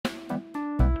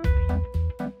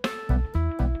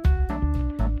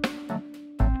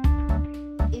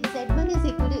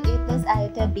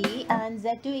iota b and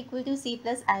z2 equal to c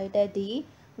plus iota d,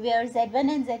 where z1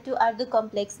 and z2 are the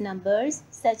complex numbers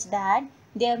such that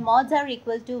their mods are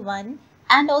equal to 1,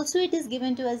 and also it is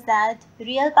given to us that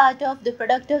real part of the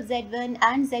product of z1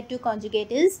 and z2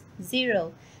 conjugate is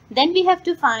 0. Then we have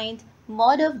to find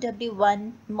mod of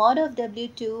w1, mod of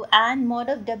w2 and mod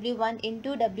of w1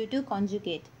 into w2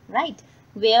 conjugate, right?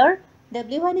 Where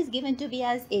w1 is given to be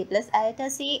as a plus iota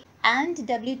c and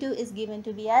w2 is given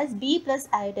to be as b plus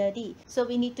iota d. So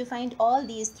we need to find all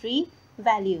these three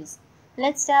values.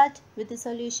 Let's start with the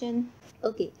solution.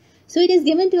 Okay, so it is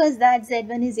given to us that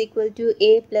z1 is equal to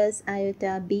a plus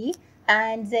iota b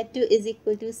and z2 is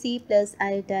equal to c plus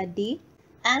iota d,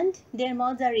 and their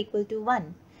mods are equal to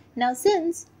 1. Now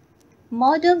since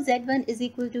mod of z1 is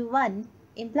equal to 1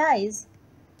 implies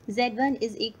z1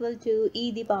 is equal to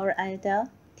e the power iota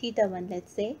theta 1,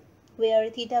 let's say, where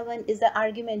theta 1 is the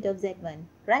argument of z1,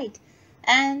 right?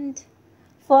 And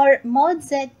for mod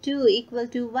z2 equal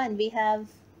to 1, we have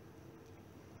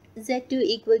z2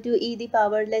 equal to e the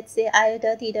power, let's say,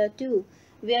 iota theta 2,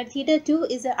 where theta 2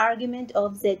 is the argument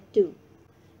of z2.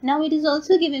 Now it is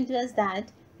also given to us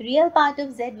that real part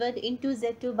of z1 into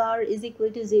z2 bar is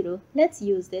equal to 0. Let's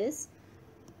use this.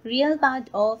 Real part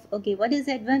of, okay, what is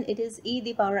z1? It is e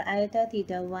the power iota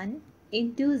theta 1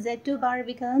 into z2 bar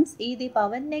becomes e the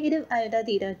power negative iota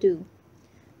theta 2.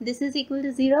 This is equal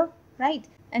to 0, right?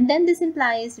 And then this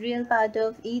implies real part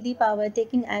of e the power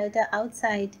taking iota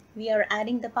outside. We are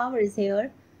adding the powers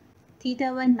here.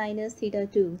 Theta 1 minus theta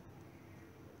 2.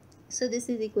 So this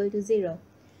is equal to 0.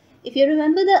 If you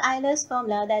remember the Euler's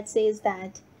formula that says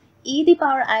that e the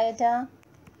power iota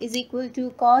is equal to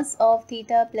cos of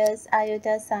theta plus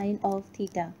iota sine of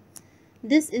theta.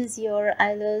 This is your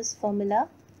Euler's formula.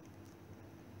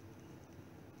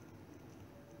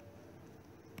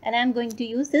 And I'm going to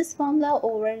use this formula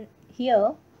over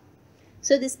here.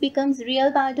 So this becomes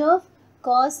real part of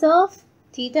cos of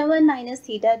theta 1 minus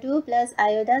theta 2 plus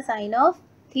iota sine of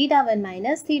theta 1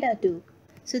 minus theta 2.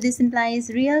 So this implies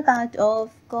real part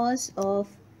of cos of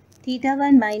theta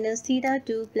 1 minus theta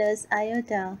 2 plus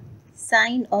iota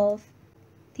sine of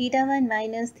theta 1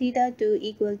 minus theta 2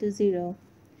 equal to 0.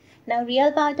 Now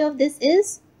real part of this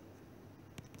is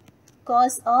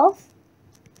cos of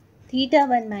theta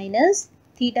 1 minus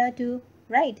theta 2,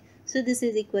 right? So this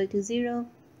is equal to 0.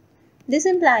 This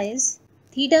implies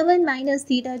theta 1 minus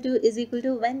theta 2 is equal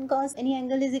to, when cos any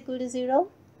angle is equal to 0,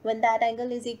 when that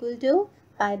angle is equal to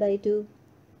pi by 2.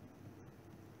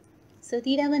 So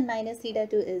theta 1 minus theta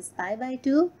 2 is pi by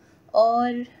 2,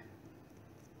 or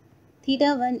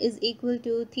theta 1 is equal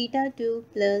to theta 2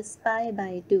 plus pi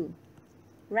by 2,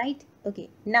 right? Okay,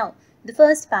 now the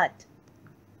first part.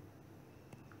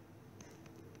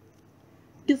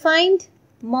 To find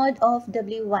mod of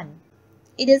w1,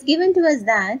 it is given to us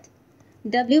that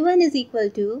w1 is equal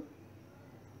to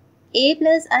a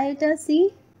plus iota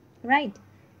c, right?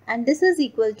 And this is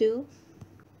equal to,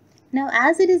 now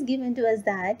as it is given to us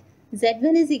that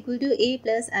z1 is equal to a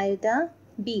plus iota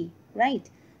b, right?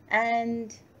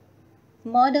 And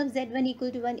mod of z1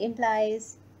 equal to 1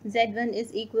 implies z1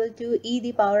 is equal to e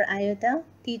the power iota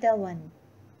theta 1,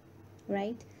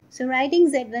 right? So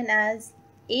writing z1 as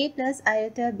a plus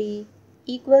iota b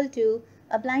equal to,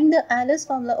 applying the Euler's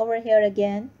formula over here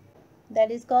again, that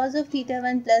is cos of theta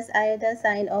 1 plus iota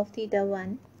sine of theta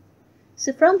 1.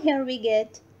 So from here we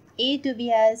get a to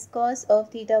be as cos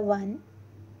of theta 1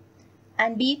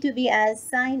 and b to be as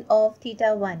sine of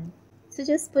theta 1. So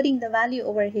just putting the value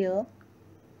over here.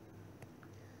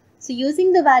 So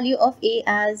using the value of a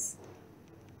as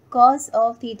cos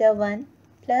of theta 1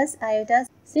 plus iota.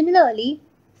 Similarly,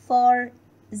 for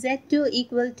z2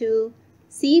 equal to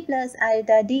c plus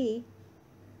iota d,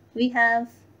 we have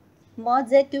mod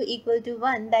z2 equal to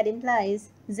 1, that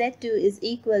implies z2 is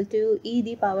equal to e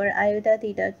the power iota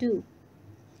theta 2.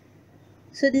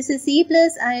 So this is c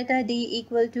plus iota d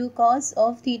equal to cos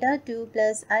of theta 2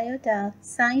 plus iota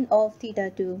sine of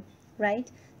theta 2,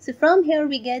 right? So from here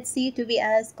we get c to be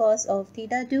as cos of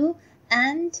theta 2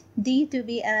 and d to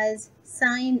be as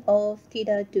sine of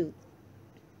theta 2.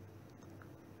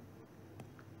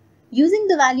 Using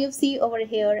the value of c over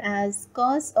here as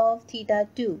cos of theta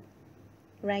 2,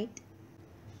 right?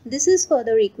 This is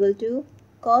further equal to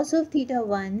cos of theta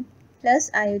 1 plus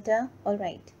iota,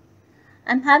 alright.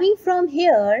 I'm having from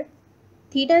here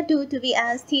theta 2 to be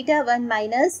as theta 1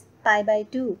 minus pi by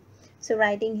 2. So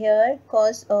writing here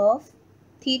cos of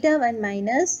theta 1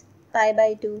 minus pi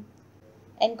by 2.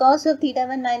 And cos of theta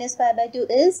 1 minus pi by 2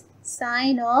 is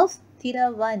sine of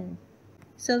theta 1.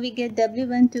 So we get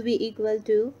w1 to be equal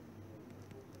to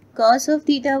cos of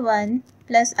theta 1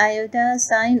 plus iota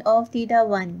sine of theta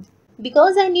 1.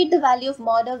 because I need the value of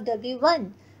mod of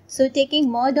w1. So taking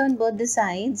mod on both the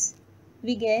sides,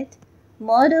 we get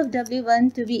mod of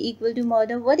w1 to be equal to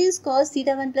mod of, what is cos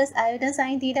theta 1 plus iota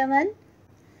sin theta 1?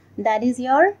 That is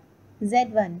your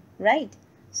z1, right?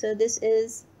 So this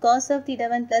is cos of theta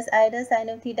 1 plus iota sin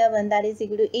of theta 1, that is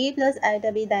equal to a plus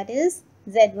iota b, that is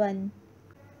z1.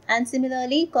 And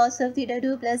similarly, cos of theta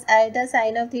 2 plus iota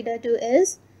sin of theta 2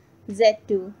 is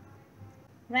z2,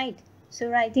 right? So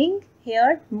writing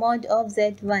here mod of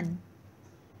z1,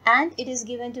 and it is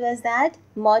given to us that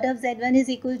mod of z1 is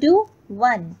equal to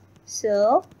 1.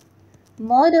 So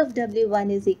mod of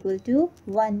w1 is equal to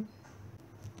 1.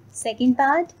 Second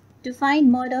part, to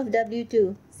find mod of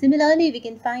w2. Similarly, we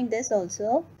can find this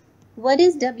also. What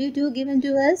is w2 given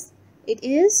to us? It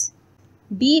is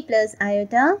b plus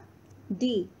iota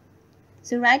d.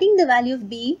 So writing the value of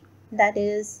b, that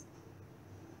is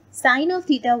sine of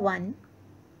theta 1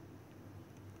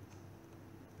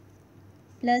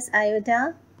 plus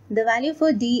iota, the value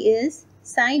for d is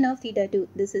sine of theta 2.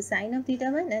 This is sine of theta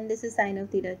 1 and this is sine of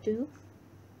theta 2.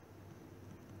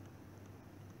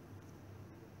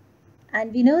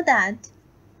 And we know that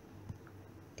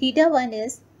theta 1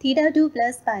 is theta 2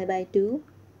 plus pi by 2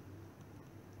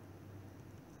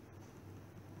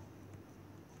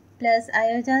 plus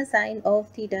iota sine of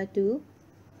theta 2.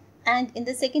 And in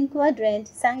the second quadrant,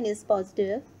 sine is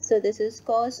positive. So this is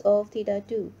cos of theta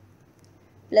 2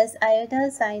 plus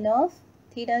iota sine of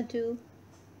theta 2.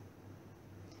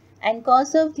 And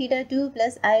cos of theta 2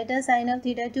 plus iota sine of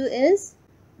theta 2 is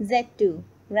z2,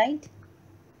 right?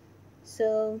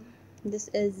 So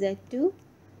this is z2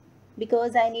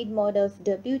 because I need mod of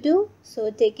w2.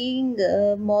 So taking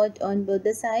mod on both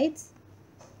the sides,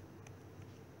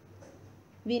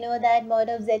 we know that mod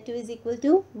of z2 is equal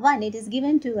to 1. It is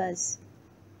given to us.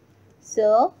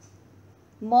 So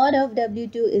mod of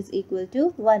w2 is equal to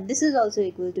 1. This is also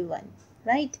equal to 1,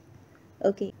 right?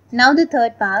 Okay. Now the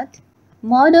third part,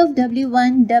 mod of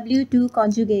w1 w2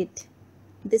 conjugate.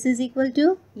 This is equal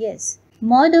to, yes,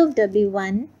 mod of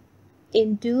w1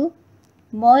 into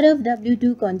mod of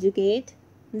w2 conjugate,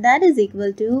 that is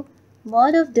equal to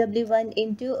mod of w1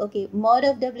 into, okay, mod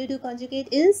of w2 conjugate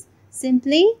is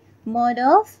simply mod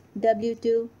of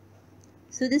w2.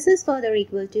 So this is further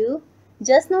equal to,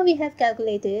 just now we have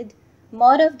calculated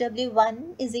mod of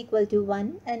w1 is equal to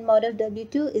 1 and mod of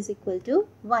w2 is equal to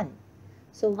 1.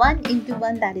 So 1 into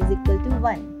 1, that is equal to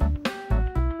 1.